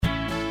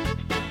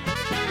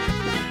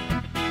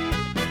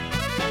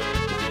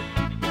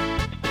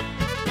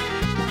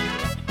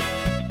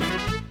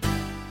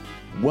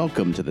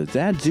Welcome to the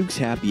Zadzooks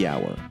Happy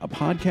Hour, a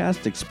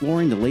podcast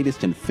exploring the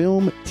latest in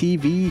film,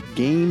 TV,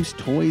 games,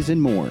 toys,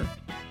 and more.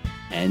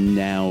 And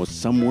now,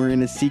 somewhere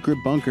in a secret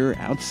bunker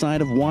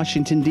outside of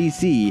Washington,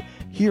 D.C.,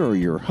 here are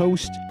your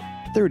hosts,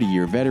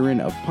 30-year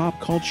veteran of pop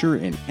culture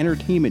and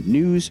entertainment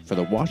news for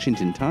the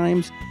Washington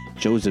Times,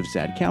 Joseph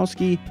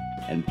Zadkowski,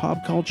 and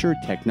pop culture,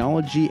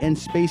 technology, and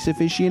space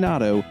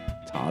aficionado,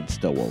 Todd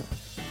Stowell.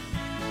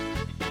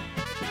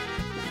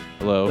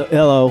 Hello.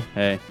 Hello.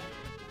 Hey.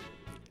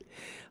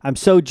 I'm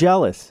so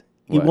jealous.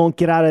 You What? won't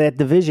get out of that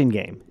division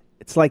game.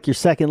 It's like your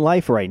second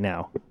life right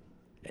now.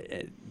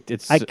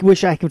 I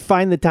wish I could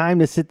find the time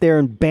to sit there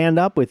and band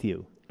up with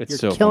you. It's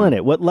You're so killing fun.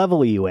 it. What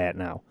level are you at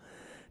now?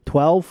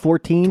 12,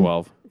 14?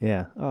 12.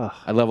 Yeah. Oh,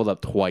 I leveled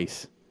up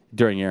twice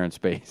during Air and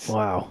Space,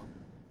 wow.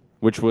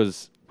 which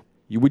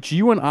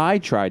you and I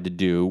tried to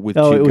do with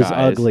Oh, two it was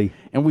guys, ugly.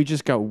 and we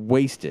just got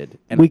wasted.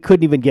 And We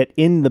couldn't even get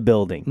in the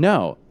building.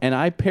 no, and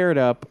I paired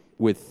up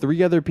with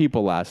 3 other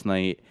people last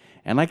night,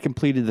 and I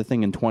completed the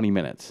thing in 20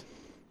 minutes.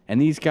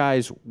 And these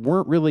guys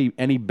weren't really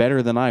any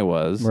better than I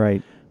was,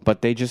 Right.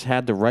 but they just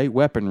had the right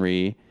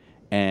weaponry,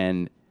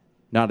 and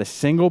not a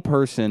single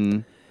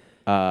person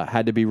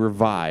had to be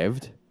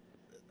revived.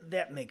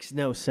 That makes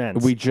no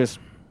sense.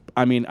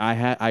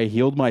 I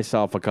healed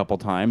myself a couple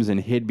times and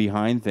hid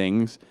behind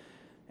things,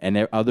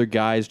 and other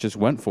guys just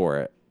went for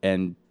it,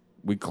 and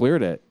we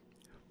cleared it,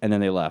 and then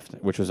they left,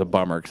 which was a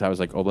bummer because I was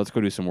like, oh, let's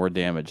go do some more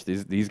damage.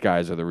 These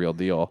guys are the real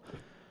deal.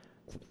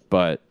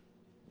 But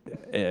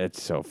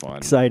it's so fun.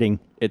 Exciting.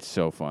 It's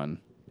so fun.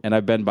 And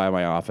I've been by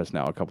my office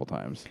now a couple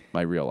times,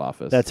 my real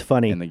office. That's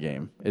funny. In the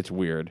game. It's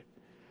weird.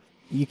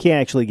 You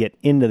can't actually get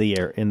into the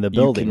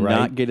building, you right?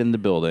 cannot get in the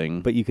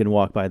building. But you can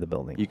walk by the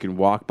building. You can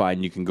walk by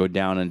and you can go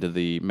down into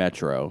the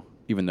metro,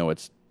 even though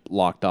it's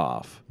locked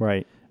off.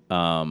 Right.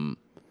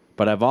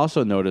 But I've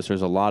also noticed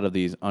there's a lot of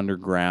these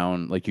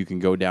underground, like you can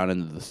go down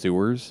into the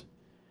sewers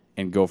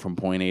and go from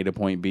point A to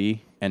point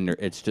B, and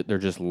they're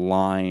just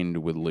lined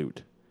with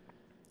loot.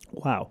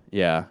 Wow.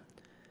 Yeah,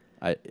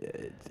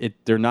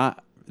 they're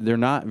not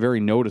very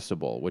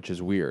noticeable, which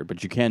is weird,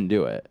 but you can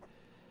do it.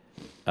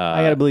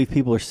 I got to believe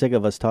people are sick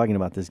of us talking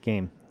about this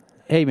game.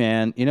 Hey,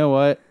 man, you know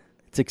what?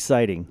 It's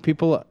exciting.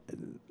 People,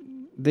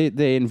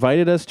 they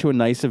invited us to a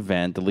nice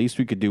event. The least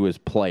we could do is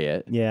play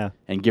it, Yeah.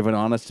 and give an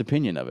honest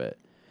opinion of it.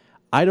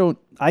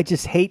 I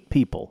just hate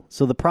people.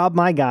 So the problem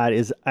I got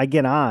is I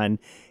get on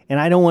and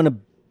I don't want to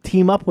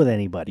team up with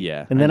anybody.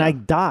 Yeah, And I then know. I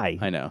die.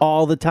 I know.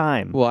 All the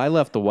time. Well, I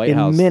left the White In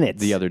House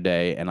minutes. the other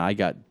day, and I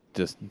got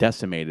just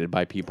decimated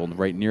by people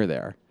right near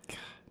there.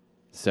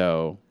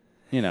 So,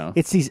 you know,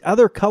 It's these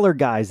other color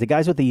guys, the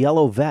guys with the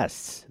yellow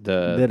vests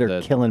that are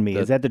the- killing me.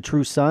 the- Is that the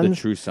True the Sons?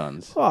 True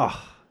Sons. Oh,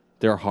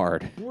 They're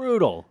hard.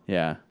 brutal.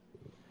 Yeah.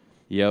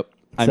 Yep.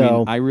 I So-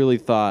 mean, I really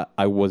thought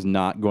I was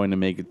not going to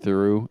make it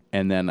through,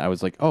 and then I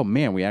was like, oh,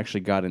 man, we actually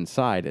got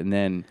inside. And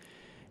then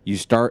you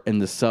start in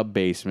the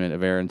sub-basement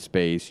of Air and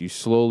Space. You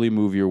slowly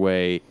move your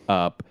way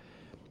up.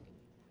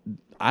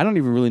 I don't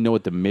even really know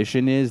what the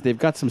mission is. They've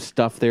got some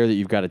stuff there that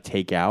you've got to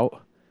take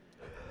out,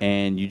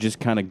 and you just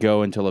kind of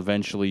go until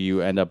eventually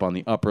you end up on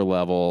the upper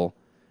level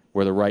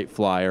where the Wright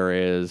Flyer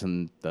is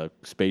and the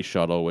space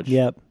shuttle, which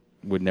Yep.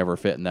 would never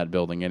fit in that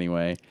building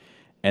anyway.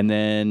 And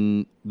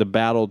then the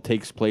battle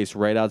takes place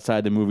right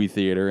outside the movie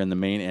theater in the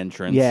main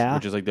entrance, Yeah,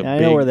 which is like the I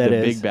know where that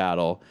is. big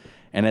battle.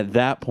 And at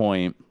that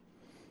point,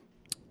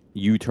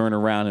 you turn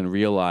around and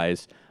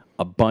realize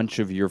a bunch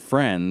of your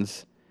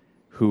friends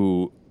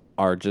who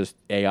are just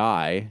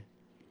AI,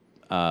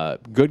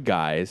 good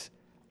guys,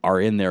 are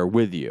in there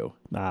with you.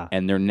 Ah.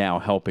 And they're now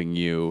helping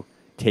you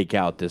take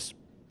out this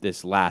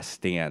last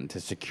stand to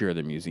secure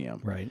the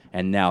museum. Right.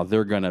 And now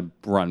they're going to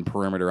run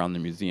perimeter on the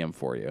museum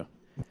for you.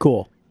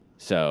 Cool.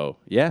 So,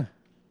 yeah.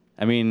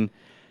 I mean,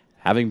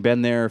 having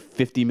been there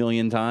 50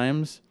 million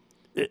times,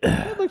 it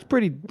looks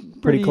pretty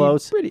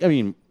close? I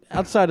mean,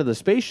 outside of the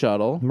space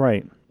shuttle,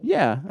 Right.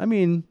 yeah. I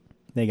mean,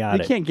 They got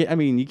you it. can't get. I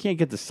mean, you can't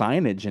get the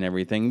signage and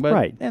everything, but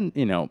Right. And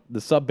you know,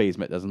 the sub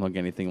basement doesn't look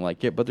anything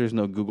like it, but there's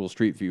no Google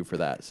Street View for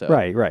that. So,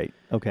 Right.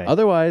 Okay.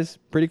 Otherwise,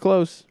 pretty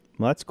close.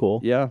 Well, that's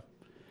cool. Yeah.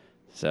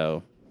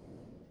 So,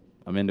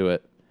 I'm into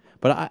it.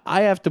 But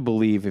I have to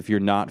believe if you're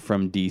not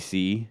from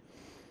DC,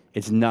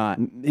 it's not.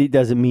 It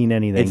doesn't mean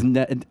anything. It's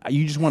not,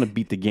 you just want to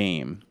beat the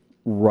game.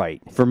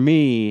 Right. For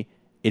me,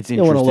 it's You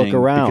wanna interesting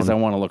look around. because I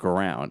want to look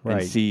around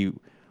Right. and see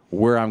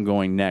where I'm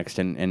going next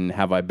and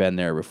have I been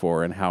there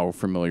before and how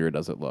familiar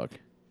does it look.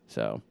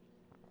 So,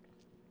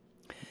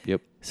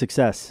 yep.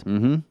 Success.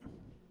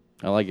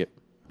 I like it.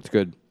 It's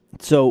good.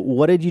 So,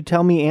 what did you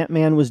tell me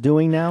Ant-Man was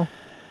doing now?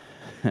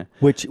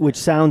 which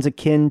sounds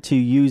akin to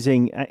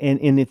using,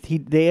 and if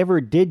they ever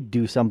did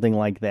do something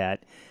like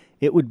that,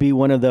 it would be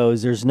one of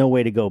those. There's no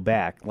way to go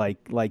back,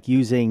 like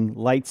using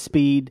light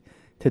speed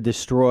to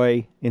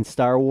destroy in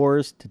Star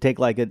Wars, to take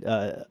like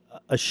a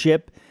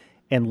ship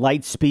and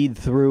light speed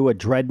through a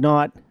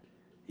dreadnought.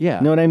 Yeah.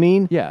 You know what I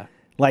mean? Yeah.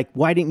 Like,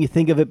 why didn't you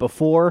think of it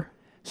before?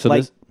 So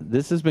like,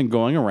 this has been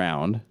going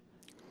around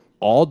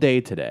all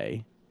day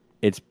today.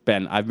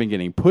 I've been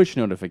getting push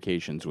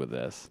notifications with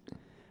this.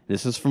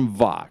 This is from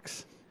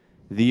Vox.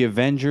 The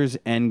Avengers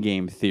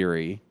Endgame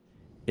theory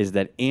is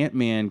that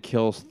Ant-Man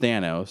kills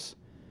Thanos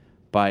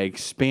by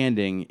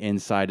expanding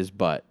inside his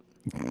butt.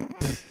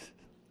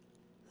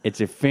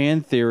 It's a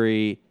fan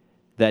theory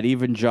that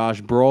even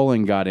Josh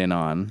Brolin got in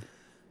on.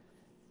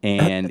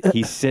 And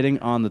he's sitting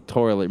on the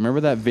toilet.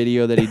 Remember that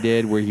video that he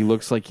did where he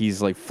looks like he's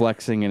like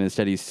flexing and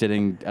instead he's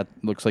sitting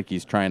looks like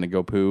he's trying to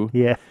go poo?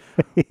 Yeah.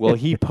 Well,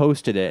 he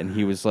posted it and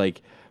he was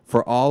like,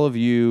 for all of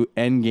you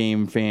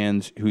Endgame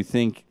fans who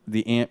think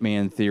the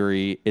Ant-Man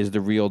theory is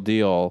the real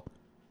deal, ...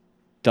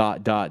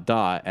 And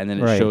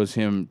then it shows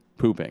him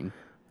pooping.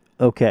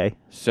 Okay.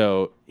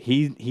 So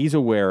he's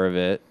aware of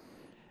it.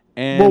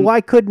 And Well, why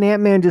couldn't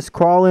Ant-Man just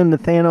crawl into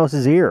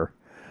Thanos' ear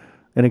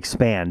and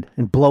expand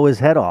and blow his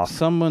head off?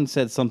 someone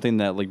said something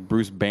that like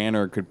Bruce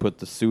Banner could put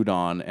the suit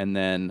on and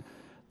then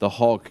the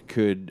Hulk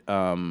could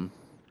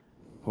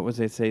what was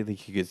they say? Like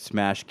he could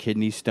smash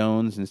kidney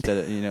stones instead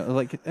of,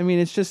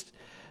 it's just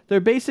they're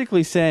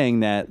basically saying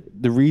that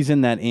the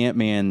reason that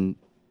Ant-Man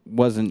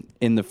wasn't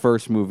in the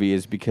first movie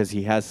is because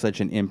he has such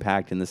an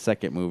impact in the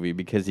second movie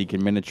because he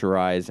can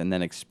miniaturize and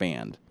then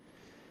expand.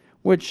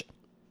 Which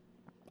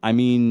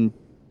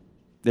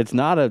it's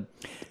not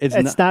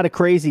a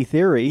crazy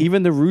theory.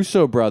 Even the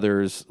Russo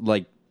brothers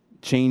like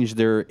changed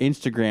their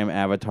Instagram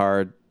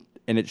avatar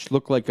and it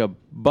looked like a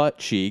butt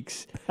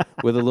cheeks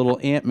with a little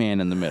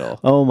Ant-Man in the middle.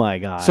 Oh my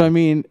God. So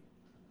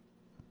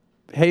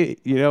hey,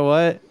 you know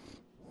what?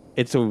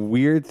 It's a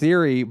weird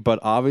theory, but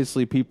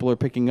obviously people are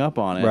picking up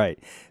on it. Right.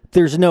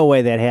 There's no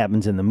way that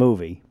happens in the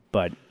movie,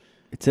 but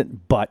it's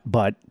butt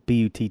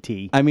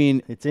B-U-T-T.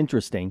 It's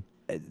interesting.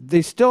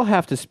 They still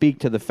have to speak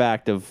to the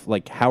fact of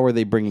like how are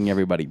they bringing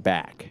everybody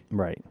back?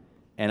 Right.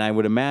 And I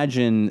would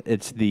imagine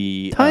it's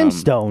the Time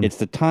Stone. It's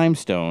the Time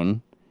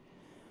Stone.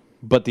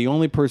 But the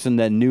only person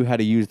that knew how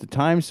to use the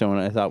Time Stone,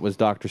 I thought, was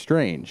Doctor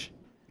Strange.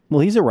 Well,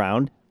 he's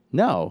around.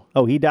 No.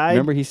 Oh, he died?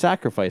 Remember, he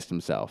sacrificed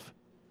himself.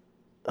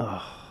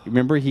 Oh.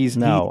 Remember, I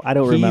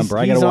don't remember.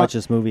 I got to watch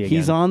this movie again.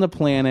 He's on the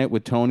planet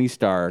with Tony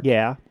Stark.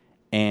 Yeah.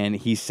 And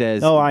he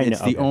says,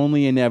 it's the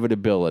only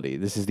inevitability.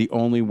 This is the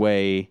only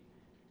way.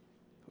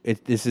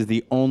 This is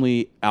the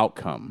only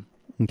outcome.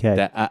 Okay.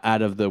 That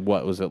out of the,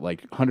 what was it,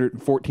 like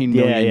 114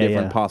 million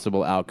different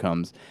possible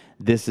outcomes,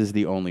 this is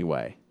the only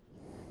way.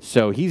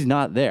 So he's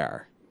not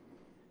there.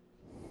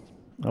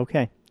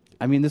 Okay.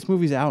 This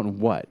movie's out in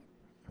what?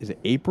 Is it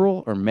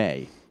April or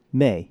May?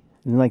 May.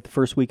 In like the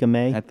first week of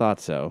May? I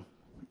thought so.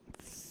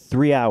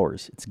 3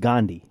 hours. It's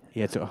Gandhi.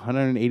 Yeah, it's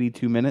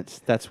 182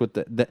 minutes. That's what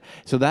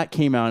so that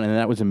came out and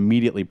that was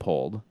immediately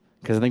pulled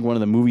because I think one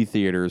of the movie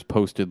theaters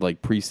posted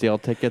like pre-sale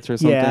tickets or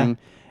something,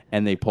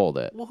 and they pulled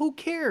it. Well, who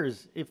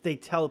cares if they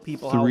tell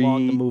people how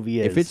long the movie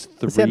is? If it's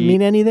does that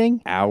mean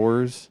anything?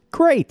 Hours,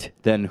 great.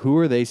 Then who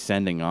are they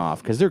sending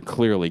off? Because they're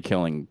clearly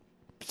killing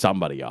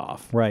somebody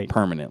off, right,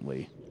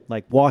 permanently.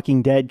 Like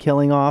Walking Dead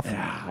killing off.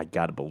 I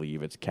gotta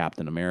believe it's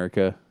Captain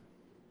America.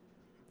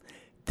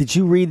 Did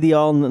you read the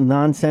all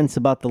nonsense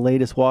about the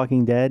latest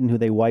Walking Dead and who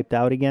they wiped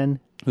out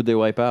again? Who'd they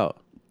wipe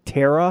out?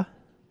 Tara.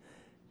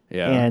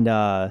 Yeah.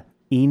 And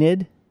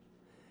Enid.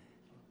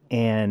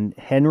 And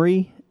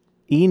Henry.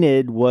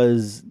 Enid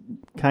was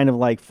kind of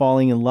like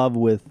falling in love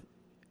with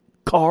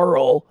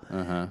Carl.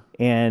 Uh-huh.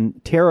 And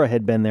Tara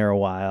had been there a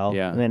while.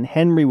 Yeah. And then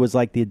Henry was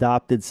like the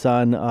adopted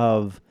son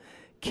of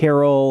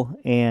Carol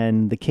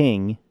and the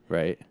king.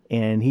 Right.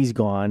 And he's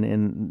gone.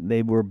 And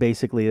they were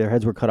basically, their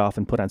heads were cut off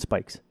and put on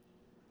spikes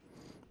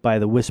by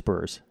the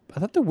Whisperers. I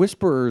thought the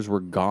Whisperers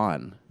were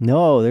gone.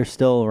 No, they're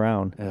still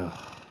around. Ugh.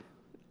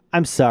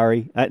 I'm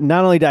sorry.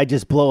 Not only did I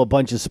just blow a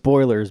bunch of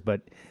spoilers,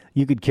 but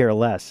you could care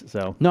less.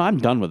 So no, I'm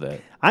done with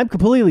it. I'm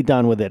completely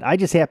done with it. I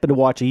just happened to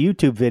watch a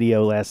YouTube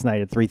video last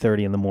night at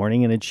 3:30 in the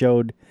morning, and it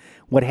showed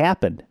what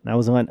happened. And I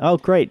was like, oh,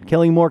 great,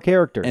 killing more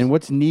characters. And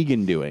what's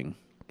Negan doing?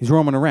 He's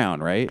roaming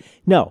around, right?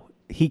 No,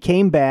 he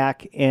came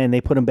back, and they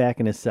put him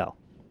back in his cell.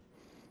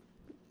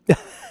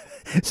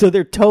 So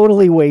they're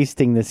totally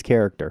wasting this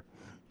character.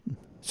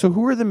 So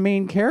who are the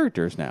main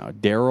characters now?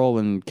 Daryl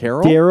and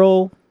Carol?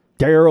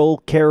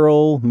 Daryl,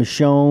 Carol,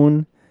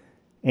 Michonne,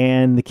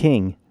 and the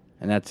King.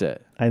 And that's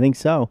it? I think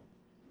so.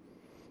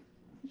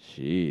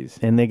 Jeez.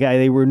 And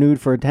they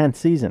renewed for a 10th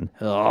season.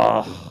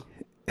 Ugh.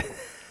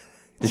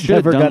 They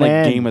should have done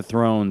like Game of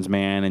Thrones,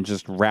 man, and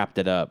just wrapped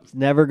it up. It's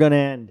never going to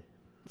end.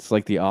 It's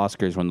like the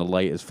Oscars when the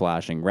light is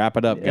flashing. Wrap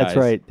it up, guys. That's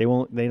right. They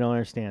don't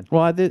understand.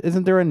 Well,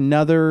 isn't there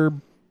another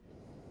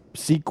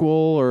sequel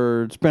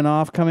or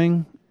spinoff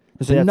coming?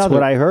 That's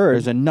what I heard.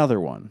 There's another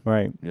one.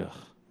 Right. Ugh.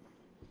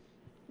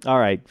 All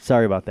right.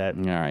 Sorry about that.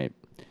 All right.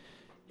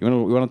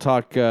 You want to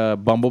talk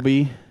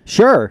Bumblebee?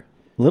 Sure.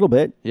 A little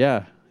bit.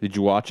 Yeah. Did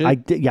you watch it? I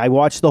did. Yeah, I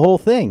watched the whole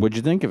thing. What'd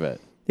you think of it?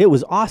 It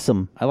was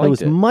awesome. I liked it.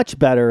 It was much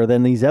better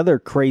than these other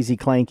crazy,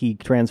 clanky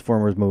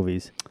Transformers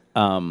movies.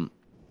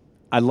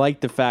 I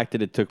liked the fact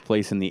that it took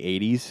place in the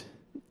 80s.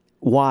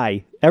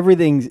 Why?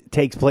 Everything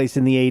takes place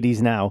in the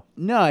 80s now.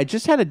 No, it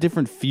just had a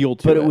different feel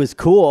to it. But it was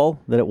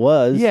cool that it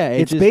was. Yeah.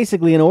 It's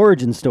basically an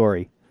origin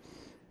story.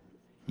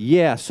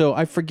 Yeah, so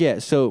I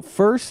forget. So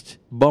first,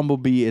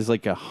 Bumblebee is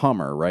like a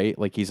Hummer, right?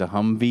 Like he's a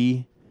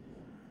Humvee.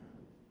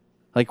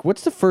 Like,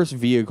 what's the first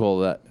vehicle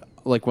that,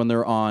 like, when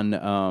they're on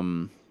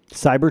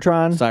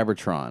Cybertron?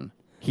 Cybertron?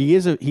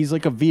 He's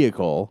like a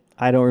vehicle.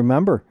 I don't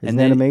remember. Isn't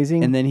that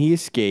amazing? And then he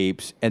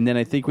escapes, and then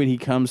I think when he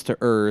comes to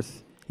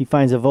Earth, he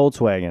finds a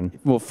Volkswagen.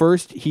 well,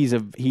 first he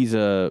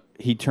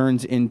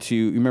turns into,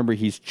 you remember,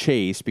 he's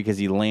chased because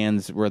he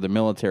lands where the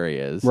military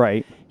is.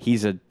 Right.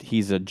 He's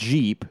a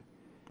Jeep.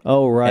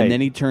 Oh, right. And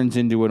then he turns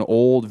into an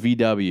old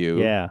VW.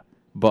 Yeah.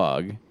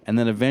 Bug, and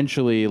then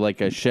eventually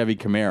like a Chevy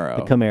Camaro.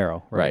 The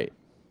Camaro. Right.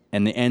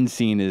 And the end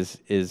scene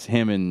is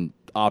him and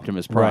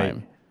Optimus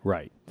Prime.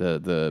 Right.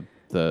 The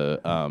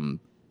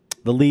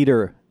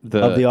leader of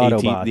the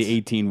Autobots.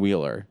 The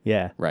 18-wheeler.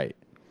 Yeah. Right.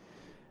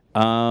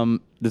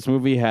 This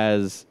movie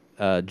has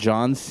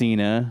John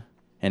Cena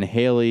and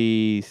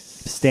Haley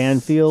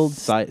Stanfield.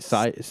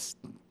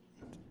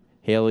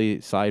 Haley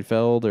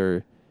Seinfeld,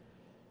 or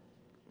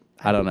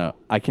I don't know.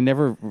 I can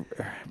never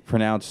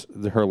pronounce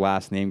her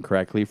last name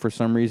correctly for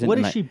some reason. What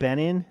has she been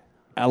in?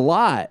 A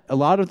lot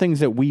of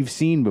things that we've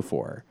seen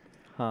before.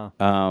 Huh.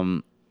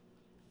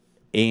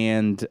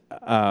 It's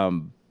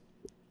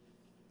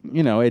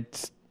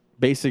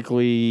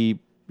basically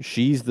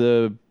she's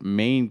the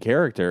main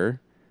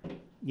character.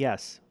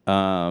 Yes.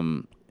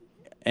 And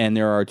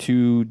there are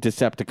two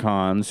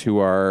Decepticons who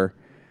are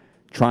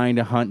trying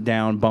to hunt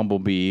down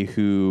Bumblebee,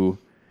 who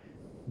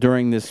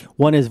during this...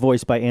 One is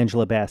voiced by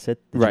Angela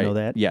Bassett. Did right. you know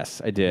that?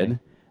 Yes, I did. Okay.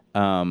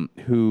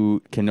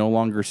 Who can no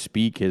longer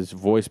speak. His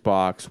voice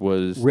box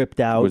was ripped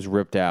out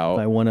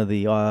by one of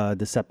the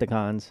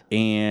Decepticons.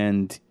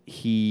 And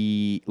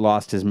he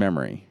lost his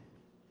memory.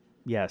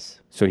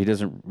 Yes. So he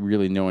doesn't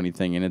really know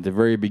anything. And at the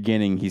very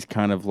beginning, he's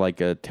kind of like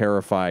a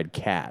terrified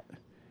cat.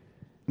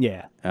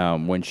 Yeah.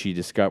 When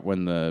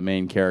the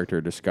main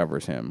character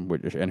discovers him,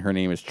 and her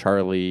name is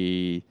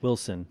Charlie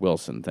Wilson.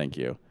 Thank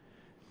you.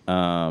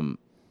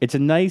 It's a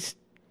nice,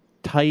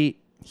 tight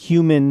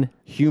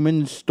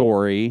human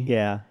story.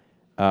 Yeah.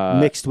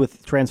 Mixed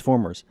with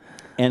Transformers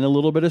and a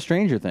little bit of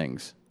Stranger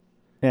Things.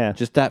 Yeah.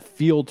 Just that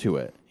feel to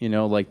it,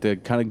 like the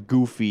kind of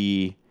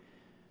goofy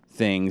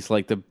things.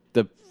 Like the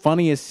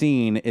funniest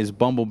scene is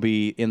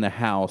Bumblebee in the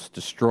house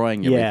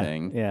destroying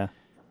everything. Yeah.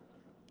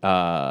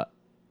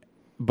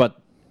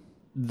 But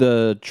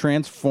the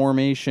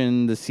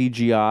transformation, the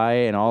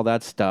CGI, and all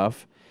that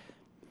stuff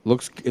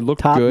looked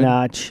top good.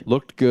 Notch.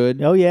 Looked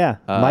good. Oh yeah,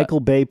 Michael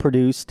Bay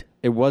produced.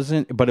 It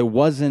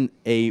wasn't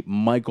a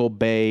Michael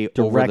Bay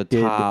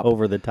directed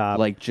over the top,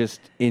 like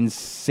just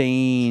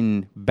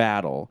insane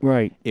battle.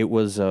 Right. It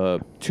was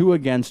a 2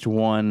 against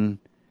 1.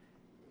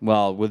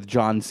 Well, with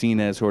John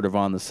Cena sort of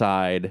on the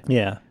side.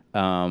 Yeah.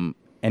 And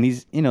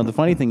he's, the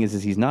funny thing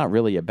is he's not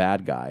really a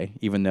bad guy,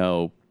 even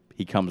though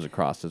he comes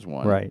across as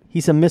one. Right.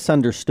 He's a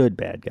misunderstood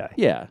bad guy.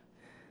 Yeah.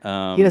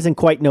 He doesn't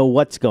quite know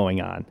what's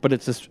going on. But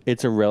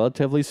it's a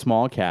relatively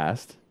small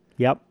cast.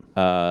 Yep.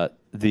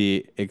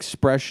 The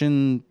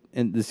expression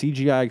and the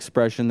CGI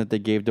expression that they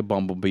gave to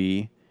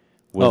Bumblebee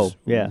was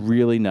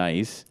really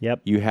nice.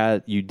 Yep.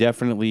 You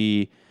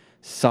definitely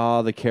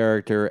saw the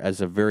character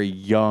as a very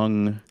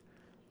young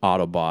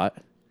Autobot.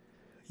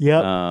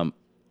 Yep.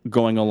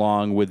 Going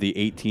along with the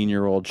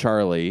 18-year-old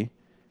Charlie,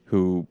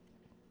 who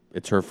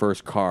it's her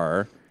first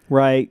car.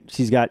 Right.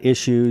 She's got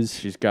issues.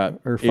 She's got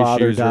her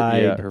father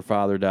died. Yeah, her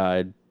father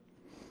died.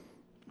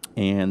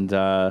 And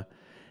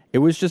it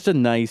was just a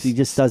nice... He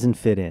just doesn't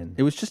fit in.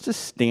 It was just a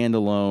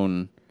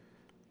standalone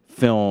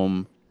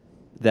film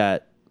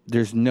that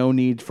there's no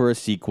need for a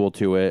sequel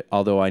to it,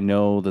 although I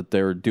know that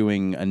they're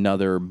doing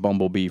another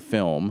Bumblebee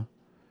film.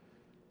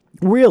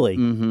 Really?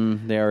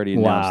 Mm-hmm. They already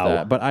announced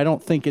that. But I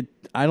don't think it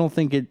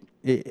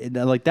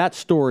like, that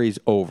story's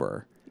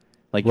over.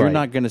 Like, you're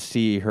not going to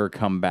see her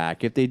come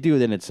back. If they do,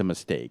 then it's a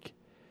mistake.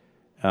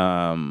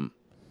 So,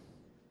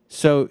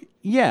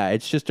 yeah,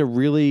 it's just a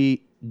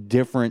really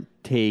different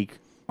take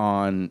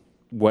on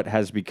what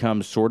has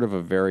become sort of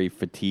a very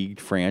fatigued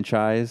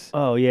franchise.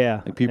 Oh,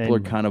 yeah. Like, people are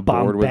kind of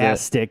bored with it.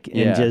 Bombastic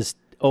and just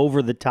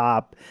over the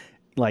top,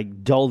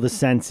 like, dull the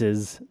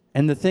senses.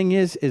 And the thing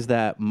is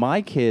that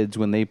my kids,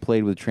 when they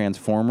played with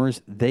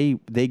Transformers, they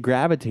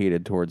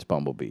gravitated towards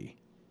Bumblebee.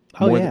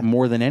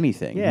 More than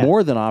anything. Yeah.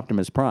 More than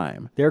Optimus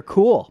Prime. They're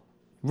cool.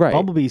 Right.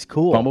 Bumblebee's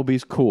cool.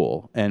 Bumblebee's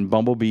cool. And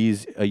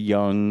Bumblebee's a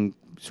young,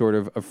 sort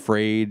of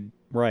afraid...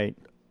 Right.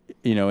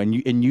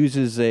 And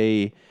uses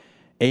a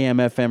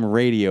AM/FM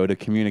radio to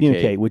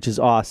communicate. Which is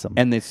awesome.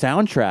 And the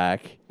soundtrack...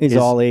 is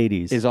all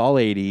 80s. Is all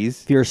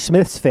 80s. If you're a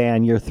Smiths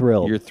fan, you're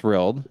thrilled. You're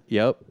thrilled.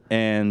 Yep.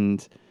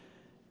 And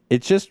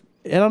it's just...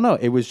 I don't know.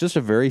 It was just a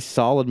very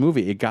solid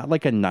movie. It got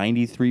like a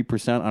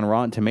 93% on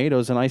Rotten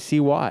Tomatoes, and I see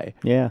why.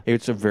 Yeah.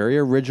 It's a very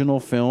original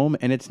film,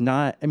 and it's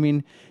not... I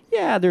mean,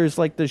 yeah, there's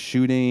like the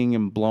shooting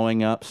and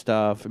blowing up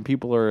stuff, and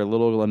people are a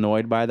little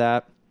annoyed by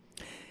that.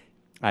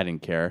 I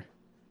didn't care.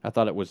 I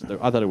thought it was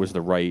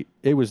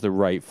the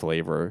right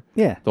flavor.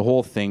 Yeah. The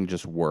whole thing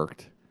just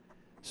worked.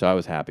 So I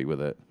was happy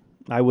with it.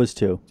 I was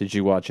too. Did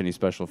you watch any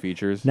special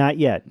features? Not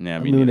yet. Nah,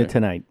 I'm me doing neither. it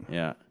tonight.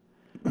 Yeah.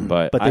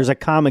 But there's a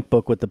comic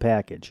book with the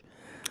package.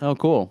 Oh,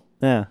 cool.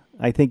 Yeah.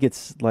 I think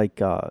it's like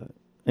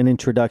an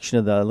introduction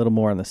of a little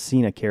more on the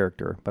Cena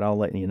character, but I'll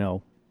let you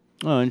know.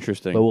 Oh,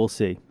 interesting. But we'll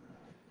see.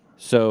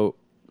 So,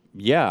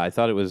 yeah, I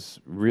thought it was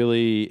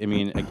really. I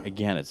mean,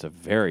 again, it's a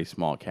very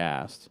small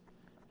cast.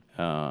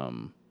 I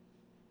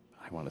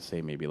want to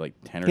say maybe like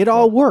 10 or 12. It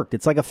all worked.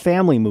 It's like a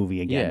family movie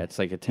again. Yeah, it's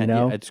like a 10. You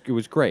know? Yeah, it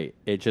was great.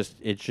 It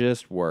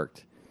just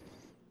worked.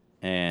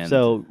 And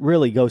so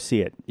really go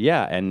see it.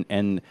 yeah,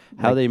 and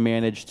how they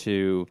managed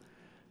to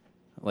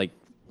like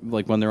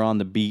when they're on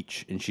the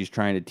beach and she's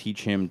trying to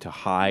teach him to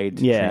hide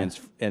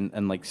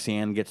and like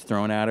sand gets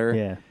thrown at her.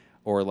 Yeah.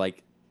 Or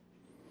like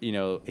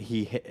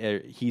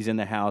he's in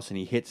the house and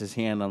he hits his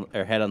head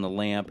on the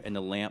lamp and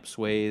the lamp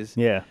sways.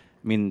 Yeah.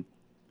 I mean,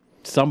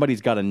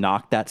 somebody's got to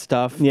knock that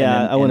stuff.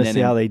 Yeah, I want to see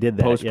how they did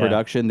that.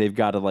 Post-production, they've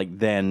got to like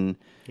then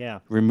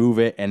remove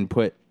it and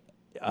put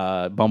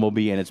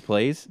Bumblebee in its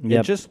place. Yep.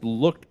 It just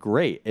looked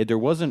great. There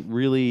was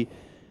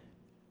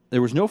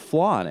no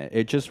flaw in it.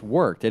 It just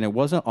worked, and it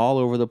wasn't all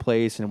over the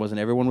place, and it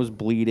wasn't everyone was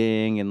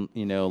bleeding, and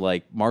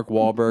like Mark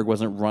Wahlberg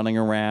wasn't running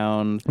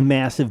around.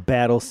 Massive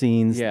battle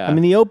scenes. Yeah. I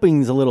mean, the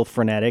opening's a little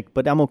frenetic,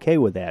 but I'm okay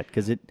with that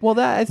because it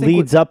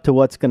leads up to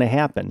what's going to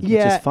happen, which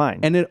is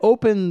fine. And it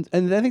opened,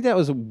 and I think that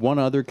was one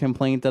other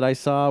complaint that I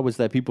saw was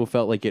that people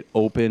felt like it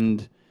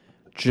opened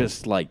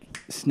just like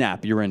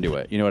snap, you're into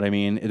it. You know what I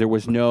mean? There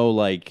was no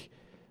like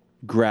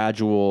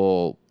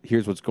gradual.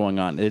 Here's what's going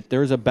on.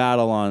 There's a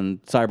battle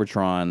on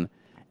Cybertron.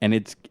 And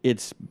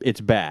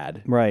it's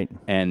bad, right?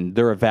 And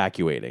they're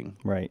evacuating,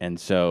 right? And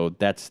so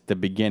that's the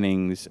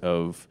beginnings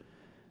of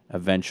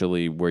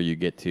eventually where you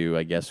get to,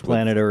 I guess,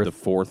 Planet Earth, the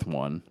fourth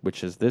one,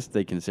 which is this.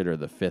 They consider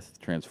the fifth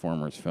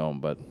Transformers film,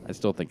 but I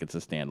still think it's a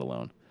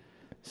standalone.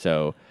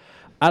 So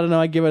I don't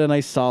know. I give it a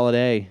nice solid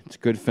A. It's a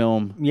good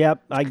film.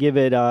 Yep, I give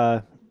it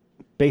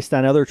based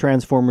on other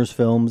Transformers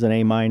films an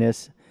A-.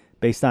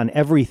 Based on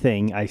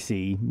everything I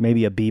see,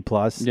 maybe a B+.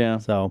 Yeah.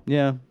 So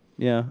yeah.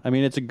 I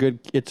mean, it's a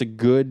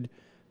good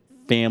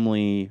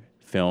family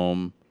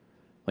film.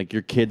 Like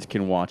your kids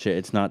can watch it.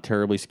 It's not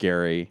terribly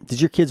scary. Did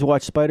your kids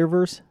watch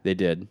Spider-Verse? They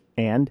did.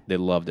 And? They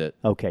loved it.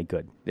 Okay,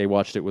 good. They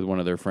watched it with one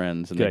of their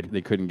friends, and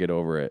they couldn't get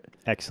over it.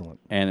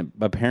 Excellent. And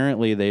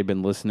apparently they'd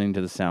been listening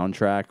to the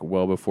soundtrack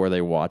well before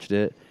they watched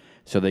it,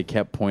 so they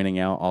kept pointing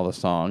out all the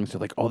songs.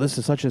 They're like, oh, this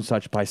is such and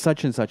such by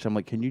such and such. I'm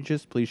like, can you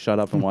just please shut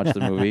up and watch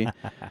the movie?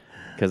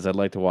 Because I'd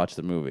like to watch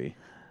the movie.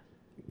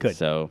 Good.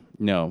 So,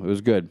 no, it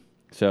was good.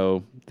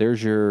 So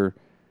there's your...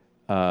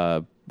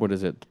 what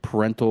is it?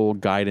 Parental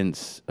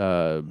guidance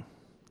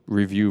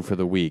review for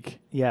the week.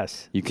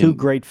 Yes. Two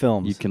great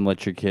films. You can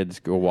let your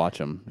kids go watch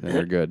them.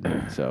 They're good.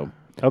 So.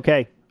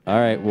 Okay. All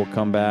right. We'll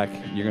come back.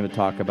 You're going to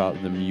talk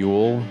about The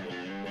Mule.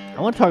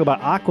 I want to talk about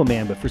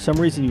Aquaman, but for some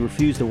reason you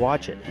refuse to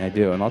watch it. I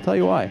do, and I'll tell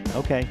you why.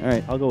 Okay. All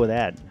right. I'll go with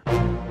that.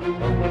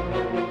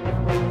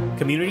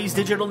 Communities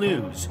Digital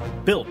News,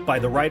 built by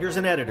the writers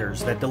and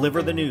editors that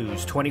deliver the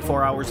news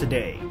 24 hours a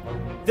day.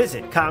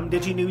 Visit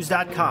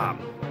comdiginews.com.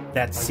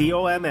 That's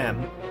COMMDIGI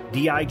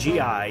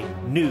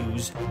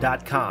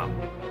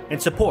news.com.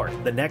 And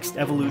support the next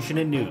evolution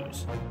in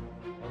news.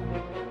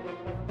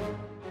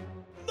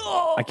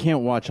 I can't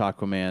watch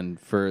Aquaman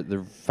for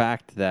the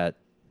fact that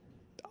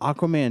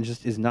Aquaman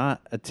just is not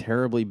a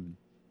terribly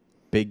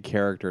big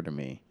character to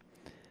me.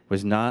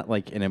 Was not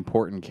like an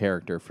important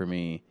character for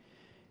me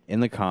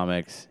in the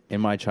comics, in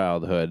my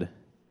childhood.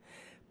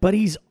 But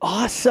he's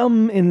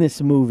awesome in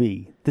this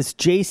movie. This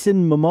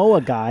Jason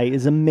Momoa guy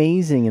is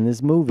amazing in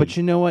this movie. But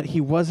you know what?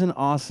 He wasn't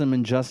awesome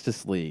in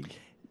Justice League.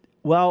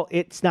 Well,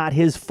 it's not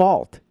his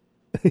fault.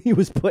 He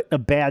was put in a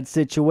bad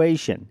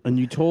situation. And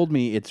you told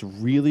me it's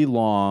really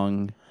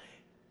long.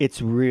 It's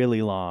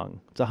really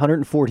long. It's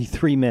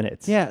 143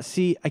 minutes. Yeah,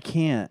 see, I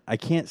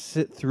can't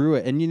sit through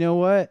it. And you know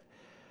what?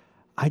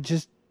 I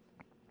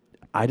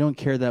don't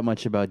care that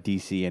much about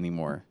DC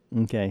anymore.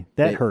 Okay,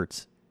 that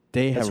hurts.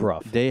 That's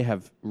rough. They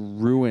have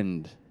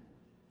ruined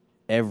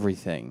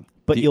everything.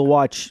 But you'll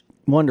watch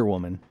Wonder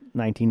Woman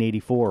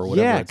 1984 or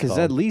whatever. Yeah, because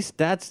at least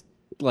that's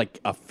like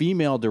a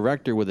female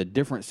director with a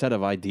different set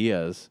of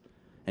ideas,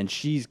 and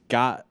she's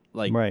got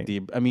like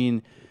the. I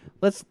mean,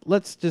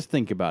 let's just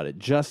think about it.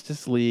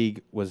 Justice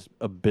League was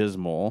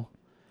abysmal.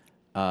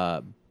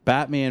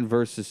 Batman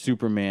versus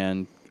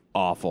Superman,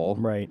 awful.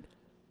 Right.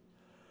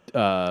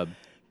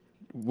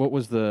 What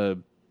was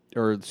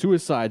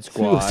Suicide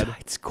Squad?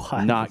 Suicide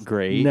Squad. Not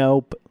great.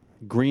 Nope.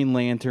 Green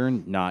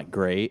Lantern, not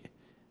great.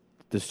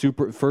 The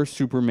first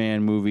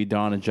Superman movie,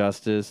 Dawn of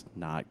Justice,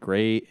 not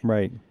great.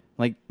 Right.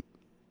 Like,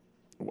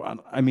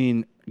 I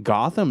mean,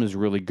 Gotham is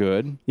really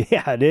good.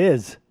 Yeah, it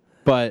is.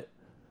 But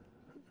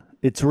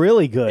it's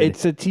really good.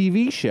 It's a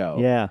TV show.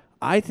 Yeah.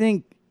 I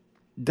think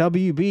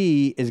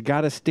WB has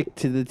got to stick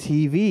to the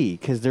TV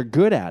because they're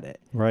good at it.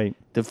 Right.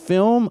 The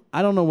film,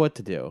 I don't know what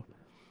to do.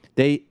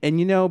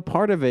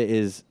 Part of it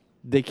is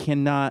they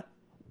cannot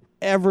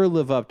ever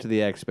live up to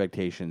the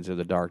expectations of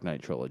the Dark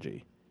Knight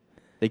trilogy.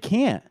 They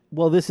can't.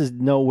 Well, this is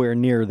nowhere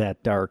near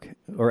that dark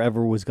or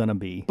ever was going to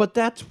be. But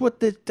that's what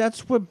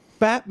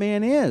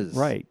Batman is.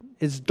 Right.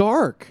 It's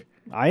dark.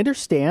 I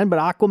understand, but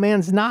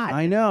Aquaman's not.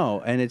 I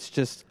know, and it's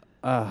just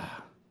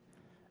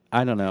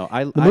I don't know.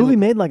 The movie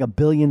made like $1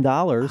 billion.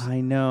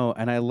 I know,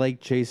 and I like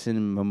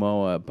Jason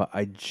Momoa, but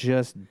I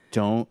just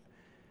don't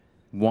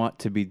want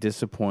to be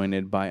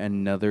disappointed by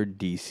another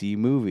DC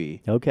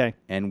movie. Okay.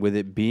 And with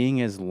it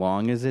being as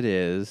long as it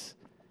is,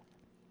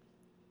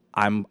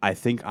 I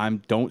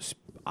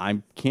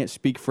can't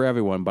speak for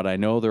everyone, but I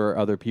know there are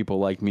other people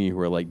like me who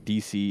are like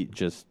DC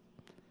just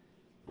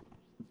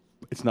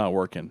it's not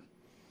working.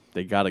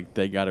 They gotta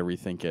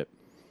rethink it.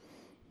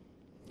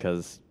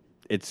 Because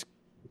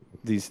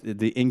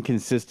the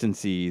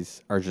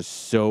inconsistencies are just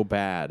so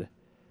bad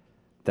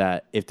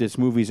that if this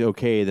movie's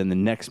okay, then the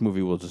next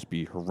movie will just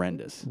be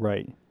horrendous.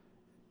 Right.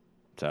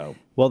 So,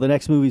 well, the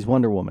next movie's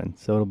Wonder Woman,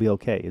 so it'll be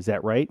okay. Is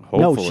that right?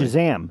 Hopefully. No,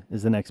 Shazam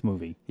is the next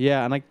movie.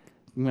 Yeah, and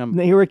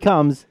here it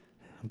comes.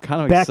 I'm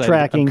kind of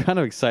backtracking. Excited. I'm kind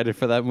of excited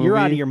for that movie. You're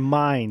out of your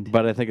mind.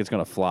 But I think it's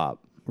going to flop.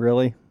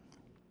 Really?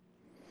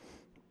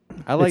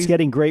 It's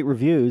getting great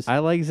reviews. I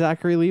like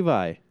Zachary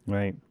Levi.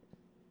 Right.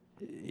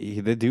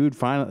 The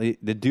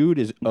dude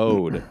is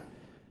owed.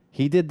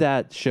 He did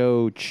that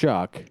show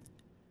Chuck,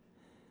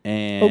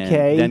 and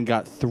then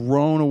got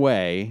thrown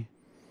away,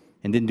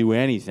 and didn't do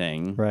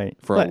anything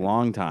for a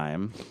long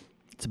time.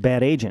 It's a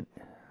bad agent.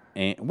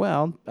 And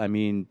I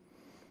mean,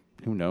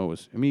 who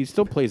knows? I mean, he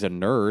still plays a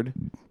nerd,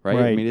 right?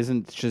 I mean,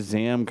 isn't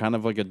Shazam kind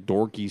of like a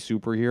dorky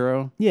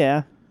superhero?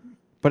 Yeah.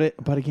 But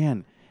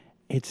again,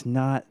 it's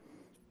not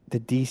the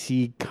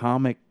DC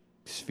comic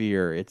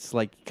sphere. It's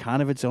like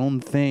kind of its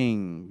own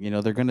thing. You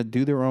know, they're going to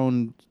do their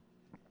own.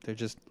 They're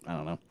just, I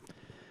don't know.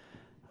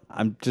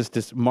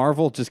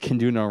 Marvel just can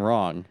do no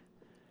wrong.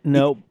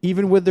 Nope.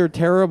 Even with their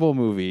terrible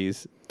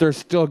movies, they're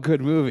still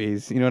good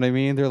movies. You know what I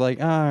mean? They're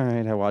like, all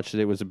right, I watched it.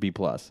 It was a B+.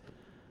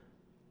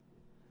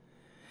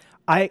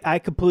 I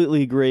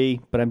completely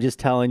agree, but I'm just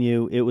telling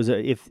you, it was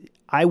if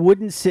I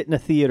wouldn't sit in a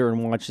theater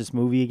and watch this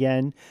movie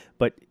again,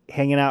 but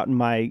hanging out in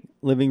my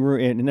living room,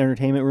 in an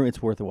entertainment room,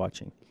 it's worth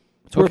watching.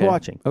 It's worth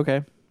watching.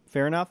 Okay.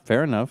 Fair enough?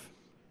 Fair enough.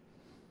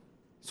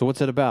 So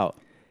what's it about?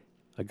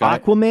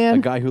 Aquaman? A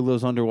guy who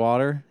lives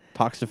underwater,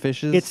 talks to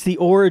fishes? It's the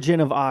origin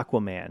of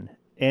Aquaman.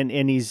 And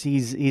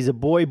he's a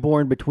boy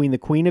born between the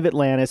Queen of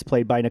Atlantis,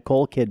 played by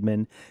Nicole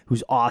Kidman,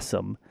 who's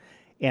awesome,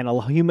 and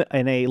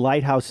a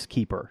lighthouse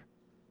keeper.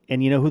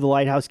 And you know who the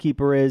lighthouse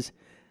keeper is?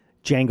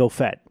 Jango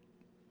Fett.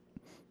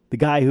 The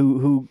guy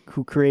who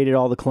created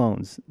all the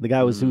clones. The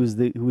guy who was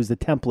the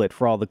template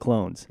for all the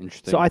clones.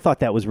 Interesting. So I thought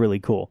that was really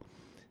cool.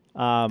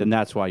 Then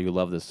that's why you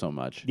love this so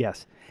much.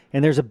 Yes.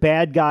 And there's a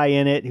bad guy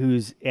in it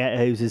who's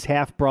his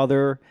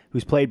half-brother,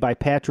 who's played by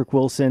Patrick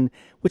Wilson,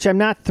 which I'm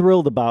not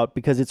thrilled about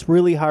because it's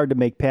really hard to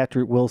make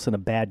Patrick Wilson a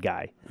bad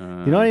guy. You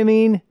know what I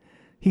mean?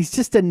 He's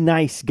just a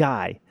nice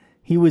guy.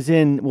 He was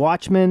in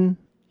Watchmen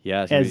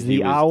as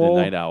the owl.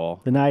 The night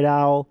owl. The night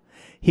owl.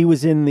 He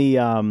was in the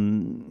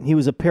he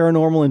was a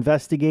paranormal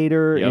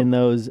investigator in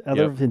those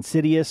other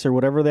Insidious or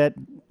whatever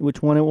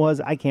which one it was.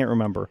 I can't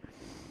remember.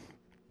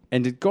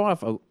 And to go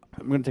off, I'm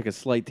going to take a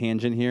slight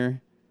tangent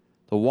here.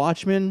 The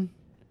Watchmen,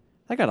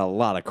 that got a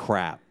lot of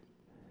crap.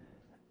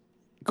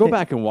 Go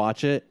back and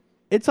watch it.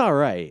 It's all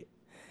right.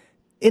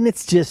 And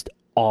it's just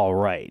all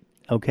right,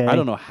 okay? I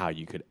don't know how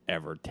you could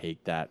ever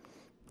take that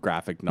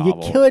graphic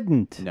novel. You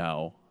couldn't.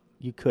 No.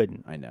 You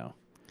couldn't. I know.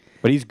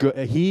 But he's good.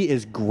 He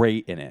is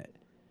great in it,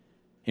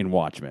 in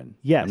Watchmen.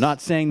 Yes. I'm not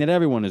saying that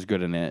everyone is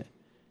good in it,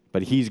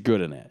 but he's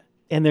good in it.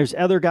 And there's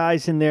other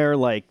guys in there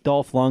like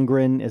Dolph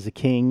Lundgren as a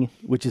king,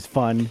 which is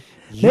fun.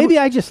 Maybe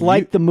I just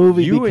like the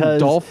movie because and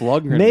Dolph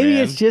Lundgren, maybe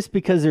man. it's just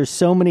because there's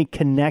so many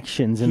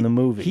connections in the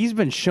movie. He's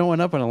been showing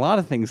up in a lot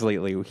of things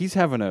lately. He's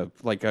having a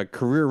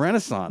career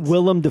renaissance.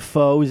 Willem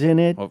Dafoe's in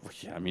it. Well,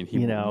 yeah, I mean,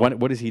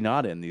 what is he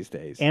not in these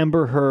days?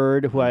 Amber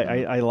Heard, who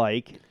I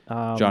like.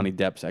 Johnny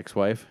Depp's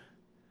ex-wife.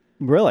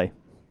 Really?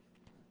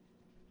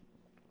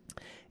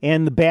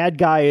 And the bad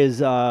guy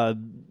is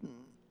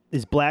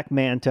Black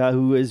Manta,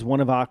 who is one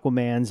of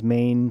Aquaman's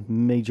main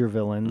major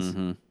villains.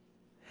 Mm-hmm.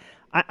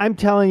 I'm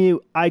telling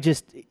you,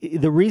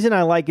 the reason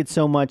I like it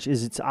so much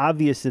is it's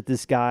obvious that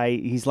this guy,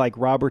 he's like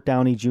Robert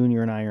Downey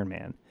Jr. in Iron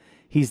Man.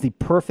 He's the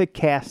perfect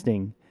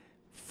casting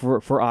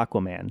for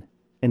Aquaman,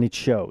 and it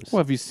shows. Well,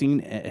 have you seen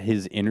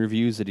his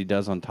interviews that he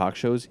does on talk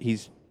shows?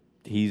 He's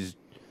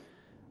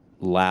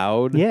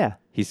loud. Yeah.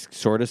 He's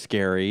sort of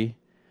scary.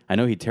 I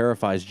know he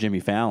terrifies Jimmy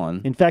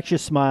Fallon.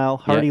 Infectious smile,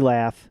 hearty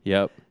laugh.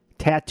 Yep.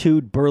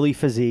 Tattooed, burly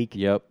physique.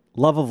 Yep.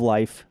 Love of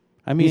life.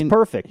 I mean, he's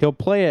perfect. He'll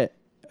play it,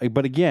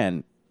 but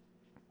again,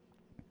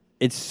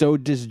 it's so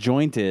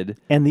disjointed.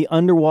 And the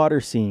underwater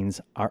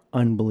scenes are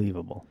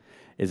unbelievable.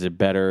 Is it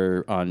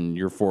better on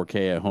your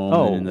 4K at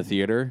home than in the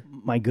theater?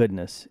 My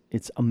goodness.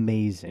 It's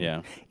amazing.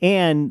 Yeah.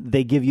 And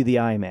they give you the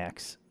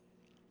IMAX.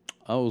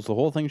 Oh, was the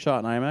whole thing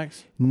shot in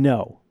IMAX?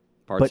 No.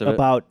 Parts of it?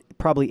 About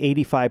probably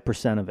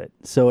 85% of it.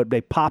 So they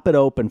pop it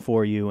open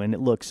for you, and it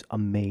looks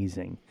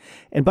amazing.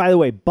 And by the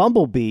way,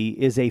 Bumblebee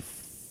is a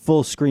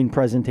full screen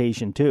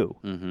presentation too,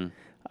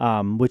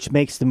 which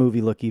makes the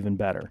movie look even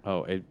better.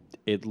 Oh,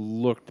 it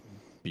looked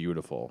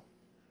beautiful.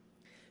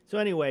 So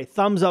anyway,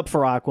 thumbs up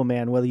for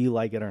Aquaman, whether you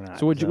like it or not.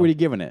 So what are you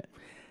giving it?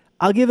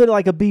 I'll give it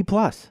like a B+.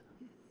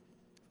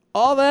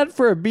 All that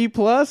for a B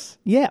plus?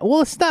 Yeah,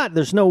 well, it's not.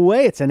 There's no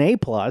way it's an A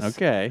plus.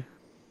 Okay.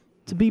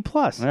 It's a B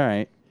plus. All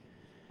right.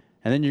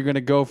 And then you're going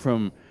to go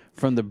from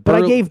the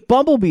But I gave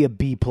Bumblebee a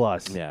B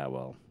plus. Yeah,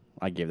 well,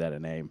 I gave that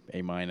an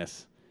A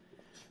minus.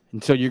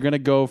 And so you're going to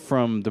go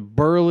from the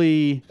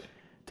burly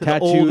To the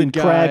tattooed old and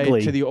guy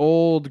craggly. to the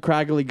old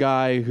craggly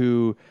guy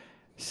who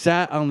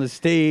sat on the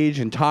stage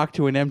and talked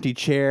to an empty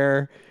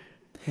chair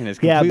and is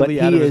Yeah, but completely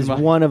he out of his is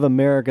mind. one of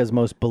America's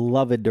most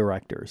beloved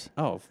directors.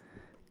 Oh,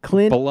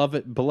 Clint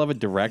beloved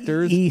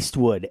directors,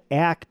 Eastwood,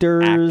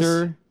 actors,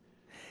 actor.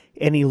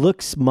 and he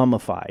looks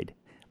mummified.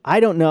 I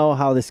don't know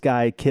how this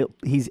guy killed.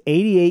 He's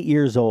 88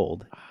 years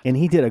old, and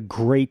he did a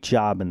great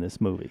job in this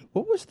movie.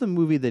 What was the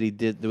movie that he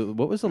did?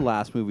 What was the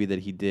last movie that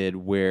he did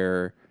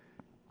where,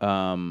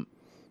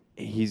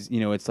 he's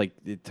it's like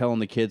telling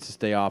the kids to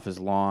stay off his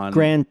lawn.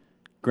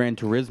 Gran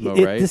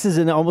Turismo, right? This is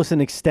almost an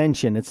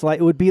extension. It's like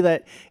it would be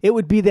that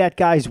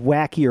guy's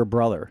wackier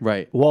brother,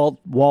 Right. Walt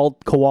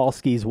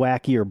Kowalski's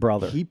wackier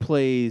brother. He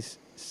plays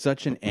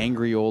such an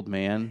angry old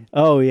man.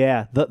 Oh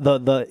yeah,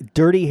 the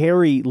Dirty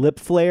Harry lip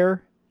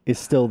flare is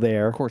still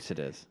there. Of course it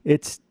is.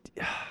 It's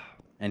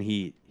And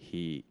he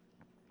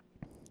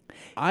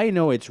I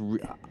know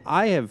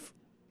I have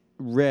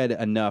read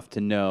enough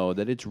to know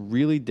that it's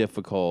really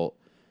difficult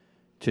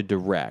to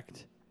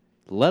direct,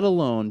 let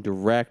alone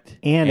direct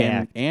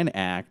And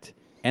act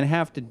and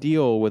have to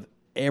deal with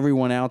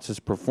everyone else's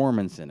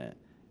performance in it.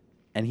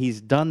 And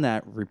he's done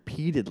that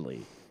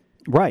repeatedly.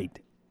 right.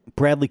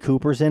 Bradley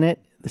Cooper's in it.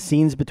 The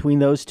scenes between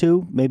those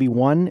two, maybe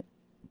one,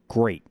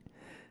 great.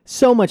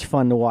 So much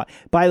fun to watch.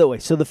 By the way,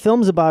 so the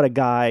film's about a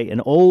guy, an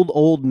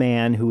old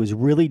man who is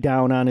really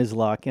down on his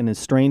luck and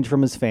estranged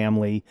from his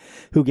family,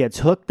 who gets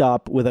hooked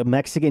up with a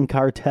Mexican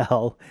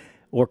cartel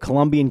or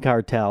Colombian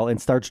cartel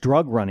and starts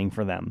drug running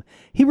for them.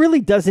 He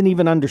really doesn't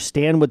even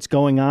understand what's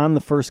going on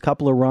the first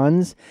couple of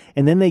runs,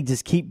 and then they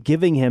just keep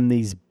giving him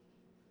these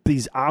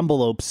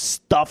envelopes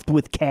stuffed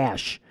with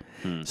cash.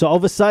 So all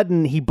of a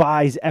sudden, he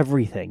buys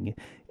everything,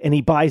 and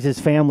he buys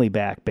his family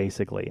back,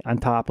 basically, on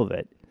top of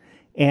it.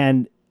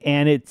 And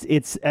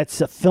it's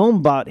a film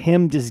about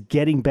him just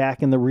getting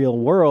back in the real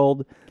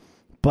world,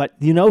 but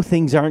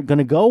things aren't going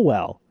to go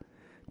well.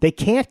 They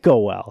can't go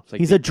well. Like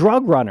He's a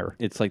drug runner.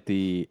 It's like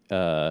the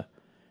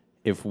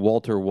if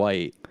Walter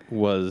White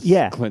was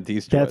Clint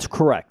Eastwood. That's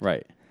correct.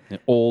 Right. An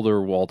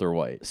older Walter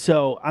White.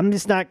 So I'm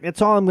just not. That's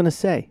all I'm going to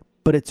say.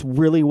 But it's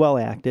really well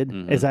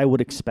acted, as I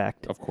would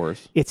expect. Of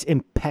course. It's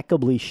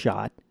impeccably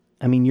shot.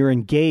 I mean, you're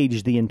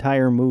engaged the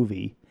entire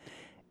movie.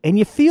 And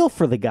you feel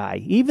for the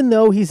guy, even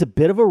though he's a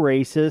bit of a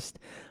racist,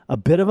 a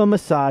bit of a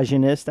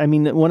misogynist. I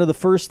mean, one of the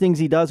first things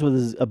he does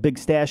with a big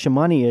stash of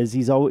money is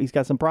he's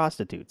got some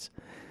prostitutes.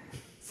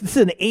 This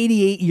is an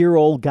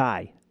 88-year-old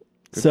guy.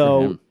 Good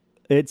for him.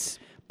 It's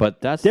But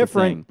that's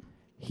different. the thing.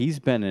 He's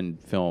been in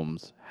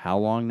films how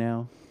long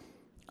now?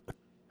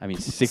 I mean,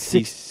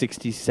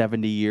 60,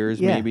 70 years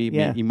Yeah, maybe.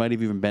 yeah. He might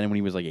have even been when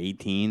he was like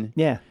 18.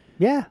 Yeah.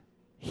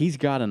 He's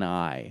got an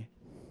eye.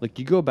 Like,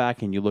 you go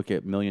back and you look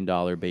at $1 Million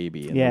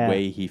Baby and Yeah. the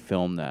way he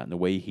filmed that and the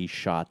way he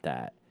shot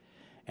that.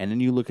 And then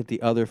you look at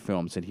the other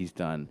films that he's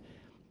done.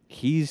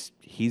 He's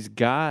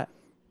got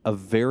a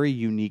very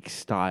unique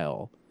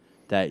style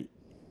that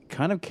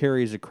kind of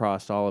carries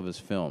across all of his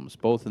films,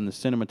 both in the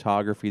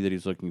cinematography that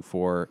he's looking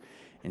for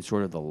and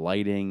sort of the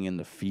lighting and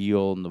the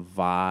feel and the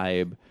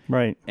vibe.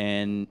 Right.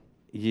 And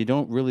you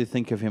don't really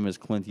think of him as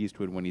Clint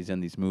Eastwood when he's in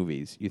these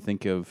movies. You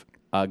think of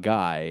a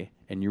guy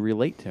and you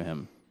relate to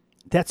him.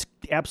 That's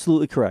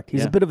absolutely correct.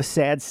 He's Yeah. a bit of a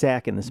sad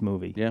sack in this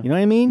movie. Yeah. You know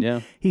what I mean?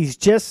 Yeah. He's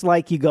just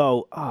like you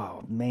go,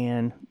 oh,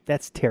 man,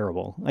 that's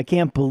terrible. I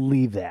can't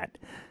believe that.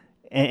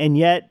 And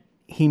yet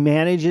he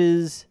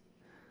manages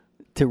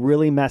to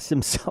really mess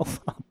himself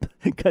up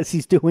because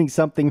he's doing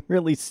something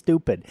really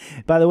stupid.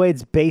 By the way,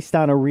 it's based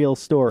on a real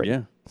story.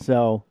 Yeah.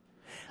 So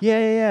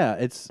Yeah.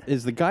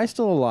 Is the guy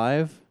still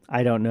alive?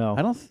 I don't know.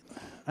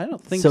 I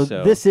don't think so.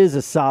 This is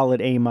a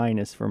solid A-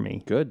 for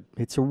me. Good.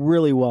 It's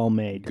really well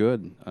made.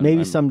 Good.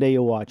 Maybe someday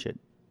you'll watch it.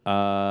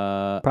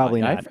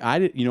 Probably not. I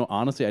did,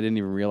 honestly, I didn't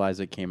even realize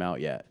it came out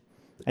yet.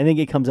 I think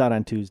it comes out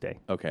on Tuesday.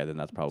 Okay, then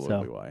that's probably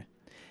So. why.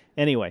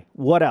 Anyway,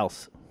 what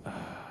else?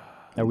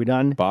 Are we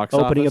done? Box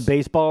Opening office? a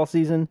baseball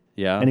season?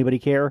 Yeah. Anybody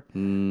care?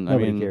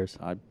 Nobody cares.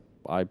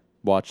 I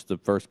watched the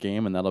first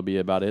game, and that'll be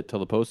about it till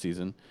the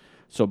postseason.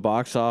 So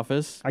box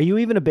office. Are you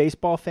even a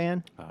baseball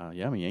fan?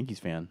 Yeah, I'm a Yankees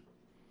fan.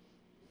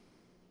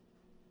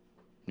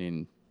 I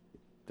mean,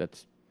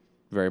 that's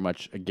very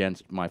much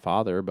against my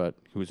father, but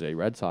who's a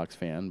Red Sox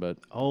fan. But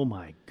Oh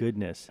my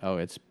goodness. oh,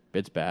 it's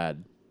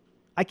bad.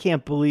 I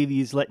can't believe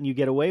he's letting you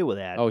get away with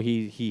that. Oh,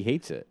 he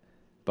hates it.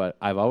 But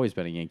I've always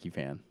been a Yankee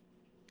fan.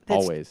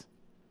 That's-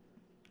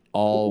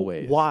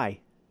 Always. Why?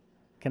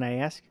 Can I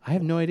ask? I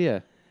have no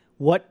idea.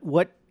 What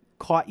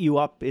caught you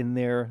up in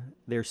their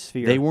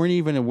sphere? They weren't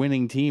even a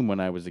winning team when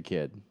I was a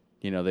kid.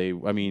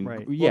 Right. Well,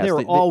 Yes, they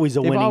were always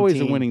a they've winning always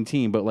team. a winning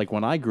team, but like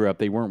when I grew up,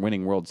 they weren't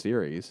winning World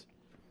Series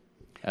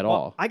at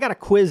all. I got a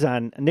quiz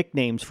on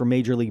nicknames for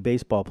Major League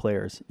Baseball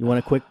players. You want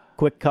a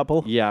quick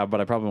couple? Yeah,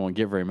 but I probably won't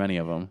get very many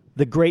of them.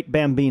 The Great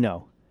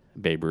Bambino.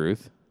 Babe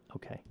Ruth.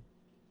 Okay.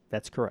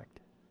 That's correct.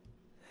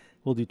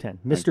 We'll do 10.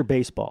 Mr.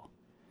 Baseball.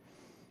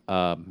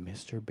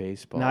 Mr.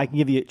 Baseball. Now, I can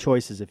give you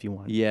choices if you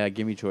want. Yeah,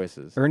 give me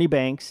choices. Ernie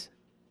Banks,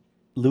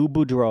 Lou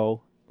Boudreau,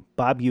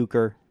 Bob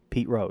Uecker,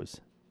 Pete Rose.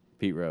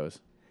 Pete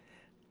Rose.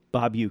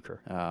 Bob Uecker.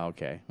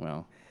 Okay,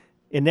 well.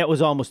 And that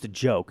was almost a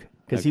joke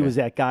because he Okay. was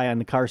that guy on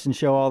the Carson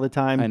show all the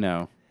time. I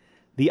know.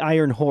 The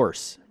Iron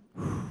Horse.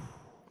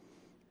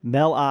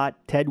 Mel Ott,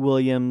 Ted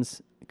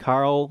Williams,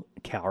 Cal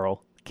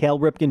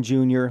Ripken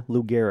Jr.,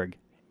 Lou Gehrig.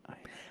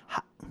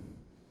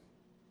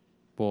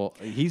 Well,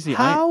 he's the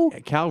How?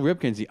 Cal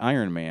Ripken's the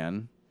Iron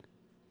Man.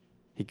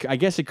 I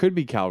guess it could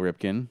be Cal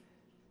Ripken.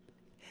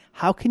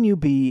 How can you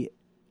be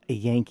a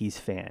Yankees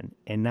fan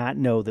and not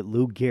know that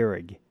Lou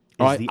Gehrig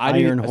is the I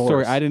Iron didn't, Horse?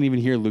 Sorry, I didn't even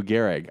hear Lou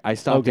Gehrig. I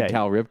stopped Okay. at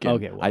Cal Ripken.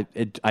 Okay, well. I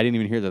didn't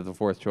even hear that the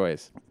fourth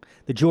choice.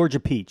 The Georgia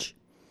Peach.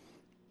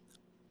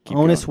 Keep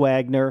Honus going.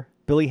 Wagner,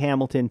 Billy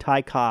Hamilton,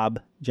 Ty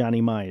Cobb,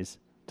 Johnny Mize.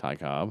 Ty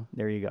Cobb.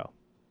 There you go.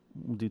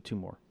 We'll do 2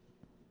 more.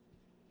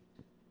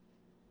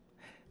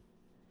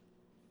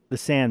 The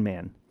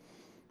Sandman.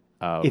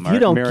 If you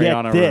don't get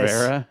Mariano this-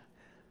 Rivera.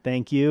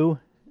 Thank you.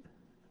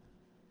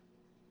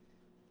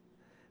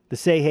 The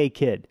Say Hey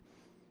Kid.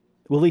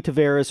 Willie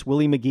Tavares,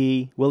 Willie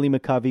McGee, Willie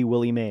McCovey,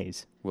 Willie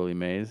Mays. Willie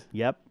Mays.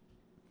 Yep.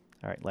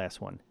 All right, last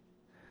one.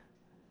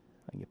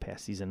 I can get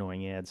past these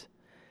annoying ads.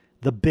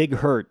 The Big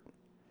Hurt.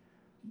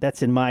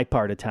 That's in my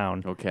part of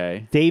town.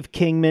 Okay. Dave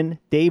Kingman,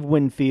 Dave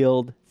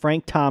Winfield,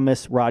 Frank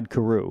Thomas, Rod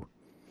Carew.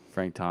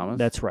 Frank Thomas.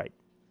 That's right.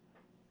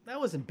 That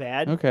wasn't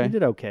bad. Okay. You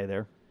did okay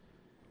there.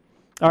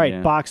 All right,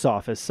 Yeah. box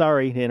office.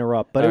 Sorry to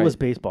interrupt, but All it was right.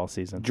 baseball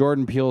season.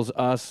 Jordan Peele's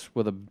Us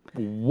with a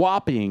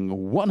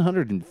whopping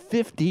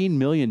 $115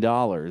 million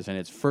in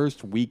its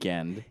first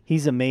weekend.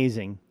 He's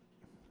amazing.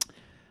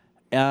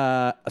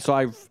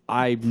 So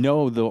I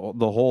know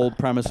the whole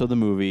premise of the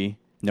movie,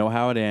 know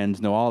how it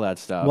ends, know all that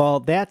stuff. Well,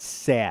 that's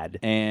sad.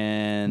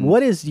 And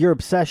What is your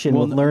obsession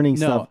with learning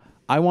no, stuff?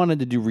 I wanted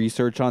to do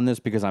research on this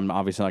because I'm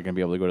obviously not going to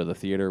be able to go to the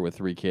theater with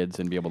 3 kids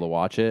and be able to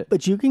watch it.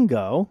 But you can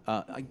go.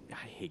 I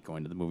hate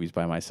going to the movies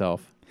by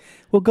myself.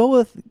 We'll go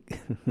with.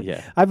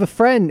 Yeah. I have a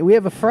friend. We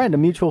have a friend, a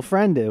mutual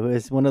friend, who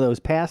has one of those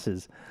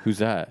passes. Who's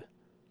that?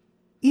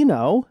 You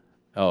know,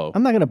 Oh.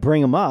 I'm not going to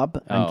bring him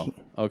up. Oh,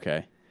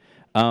 okay.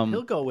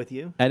 He'll go with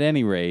you. At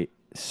any rate,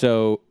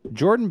 so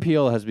Jordan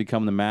Peele has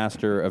become the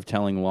master of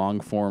telling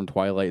long-form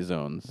Twilight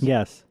Zones.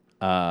 Yes.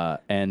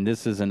 And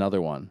this is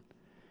another one.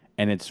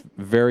 And it's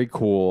very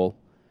cool.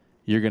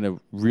 You're going to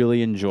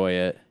really enjoy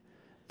it.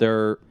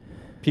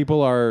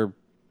 People are,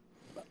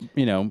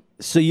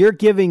 So you're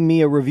giving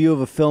me a review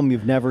of a film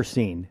you've never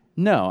seen,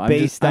 no,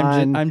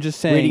 I'm just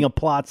saying. reading a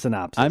plot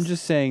synopsis. I'm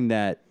just saying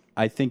that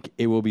I think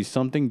it will be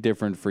something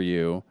different for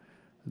you.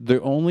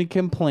 The only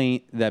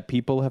complaint that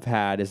people have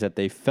had is that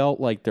they felt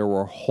like there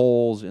were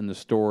holes in the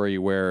story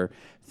where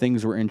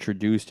things were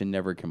introduced and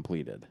never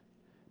completed.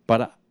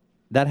 But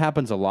that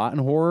happens a lot in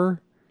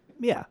horror.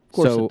 Yeah, of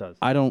course So it does.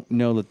 I don't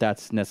know that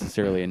that's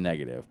necessarily a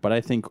negative. But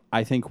I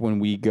think when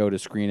we go to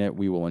screen it,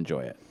 we will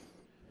enjoy it.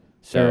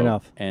 Fair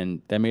enough.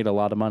 And they made a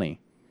lot of money.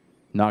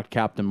 Knocked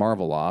Captain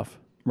Marvel off.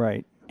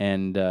 Right.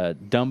 And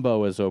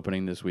Dumbo is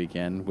opening this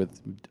weekend with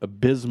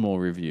abysmal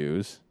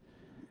reviews.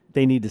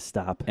 They need to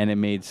stop. And it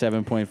made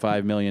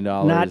 $7.5 million.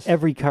 Not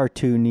every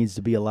cartoon needs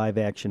to be a live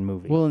action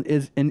movie. Well,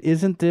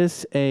 isn't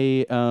this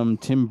a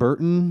Tim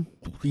Burton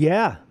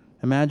yeah.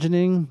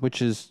 imagining,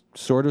 which is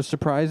sort of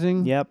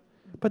surprising? Yep.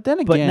 But then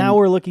again, But now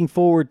we're looking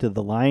forward to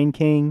The Lion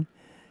King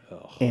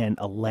and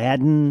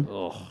Aladdin.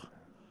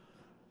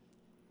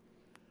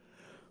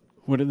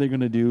 what are they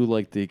going to do?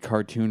 Like the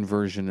cartoon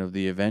version of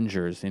the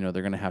Avengers? They're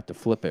going to have to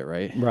flip it,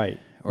 right? Right.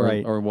 Or,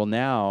 right. Or well,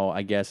 now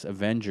I guess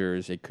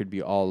Avengers. It could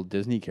be all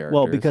Disney characters.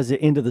 Well, because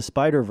Into the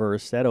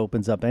Spider-Verse, that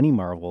opens up any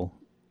Marvel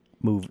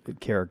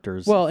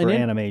characters for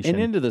animation.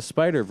 And Into the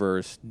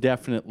Spider-Verse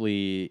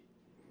definitely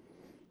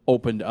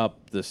opened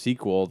up the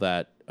sequel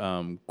that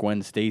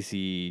Gwen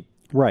Stacy,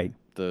 right.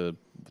 the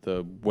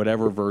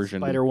whatever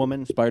version,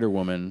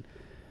 Spider-Woman,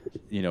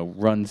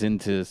 runs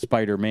into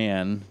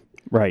Spider-Man.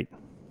 Right.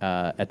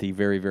 At the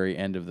very, very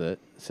end of it.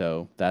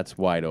 So that's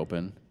wide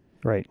open.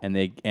 Right.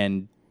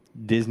 And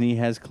Disney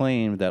has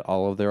claimed that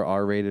all of their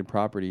R-rated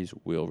properties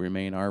will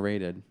remain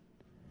R-rated.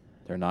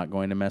 They're not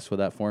going to mess with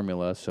that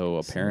formula. So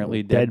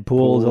apparently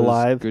Deadpool is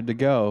alive. Good to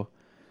go.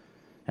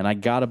 And I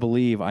got to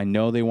believe, I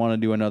know they want to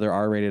do another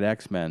R-rated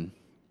X-Men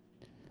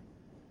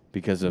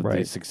because of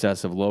the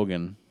success of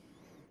Logan.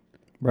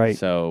 Right.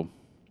 So,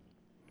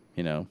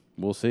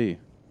 we'll see.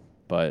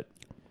 But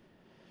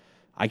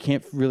I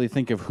can't really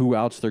think of who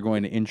else they're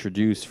going to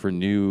introduce for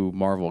new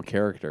Marvel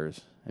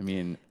characters. I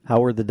mean,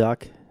 Howard the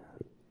Duck.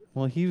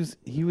 well, he was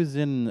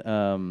in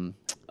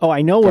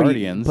I know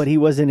Guardians. but he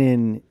wasn't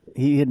in.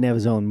 He didn't have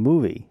his own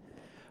movie.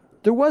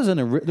 there was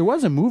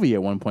a movie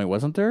at one point,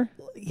 wasn't there?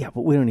 Yeah,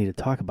 but we don't need to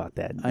talk about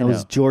that. I That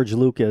was know. George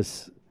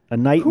Lucas. A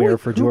nightmare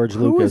for George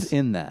Who Lucas. was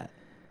in that?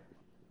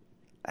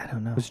 I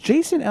don't know. Was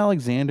Jason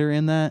Alexander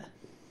in that?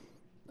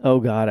 Oh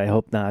God, I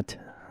hope not.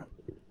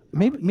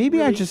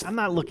 Maybe I'm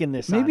not looking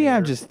this. maybe on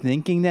I'm here. just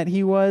thinking that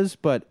he was,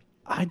 but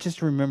I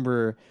just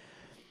remember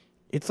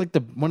it's like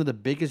one of the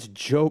biggest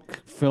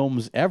joke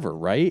films ever,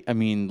 right? I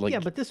mean, like, Yeah,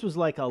 but this was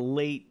like a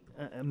late,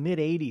 mid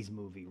 80s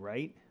movie,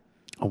 right?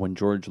 when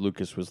George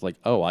Lucas was like,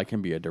 "Oh, I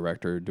can be a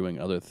director doing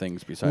other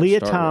things besides Leah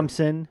Star Wars."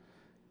 Thompson,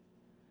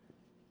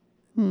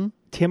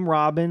 Tim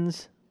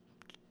Robbins,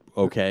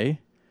 Okay.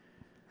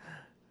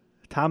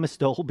 Thomas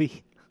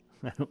Dolby.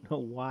 I don't know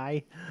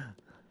why.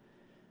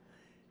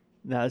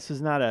 No, this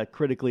is not a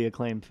critically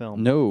acclaimed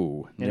film.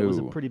 No, And no. it was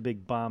a pretty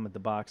big bomb at the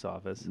box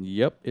office.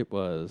 Yep, it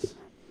was.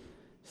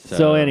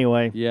 So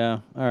anyway. Yeah,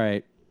 all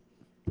right.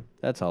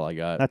 That's all I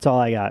got. That's all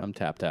I got. I'm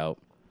tapped out.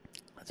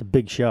 It's a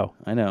big show.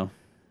 I know.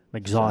 I'm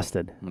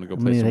exhausted. I'm gonna go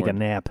I'm play gonna some take more, a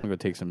nap. I'm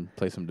gonna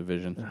play some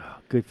Division.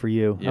 Good for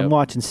you. Yep. I'm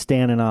watching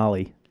Stan and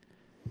Ollie.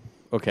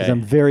 Okay. 'Cause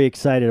I'm very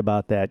excited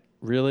about that.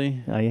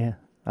 Really? Oh, yeah.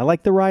 I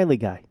like the Riley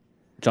guy.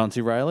 John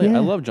C. Reilly? Yeah. I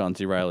love John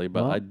C. Reilly,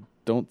 but Well- I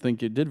don't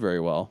think it did very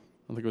well.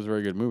 I don't think it was a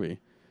very good movie.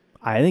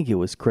 I think it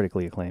was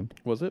critically acclaimed.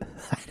 Was it?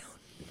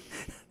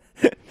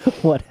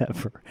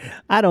 Whatever.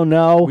 I don't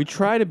know. We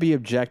try to be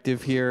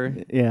objective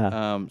here.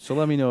 Yeah. So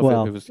let me know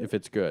Well, if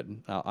it's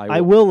good.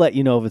 I will let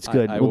you know if it's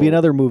good. I It'll be will-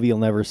 another movie you'll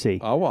never see.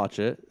 I'll watch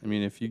it. I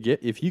mean, if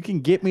you can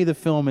get me the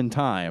film in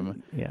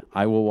time, Yeah.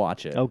 I will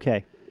watch it.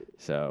 Okay.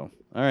 So,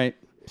 all right.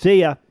 See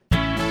ya.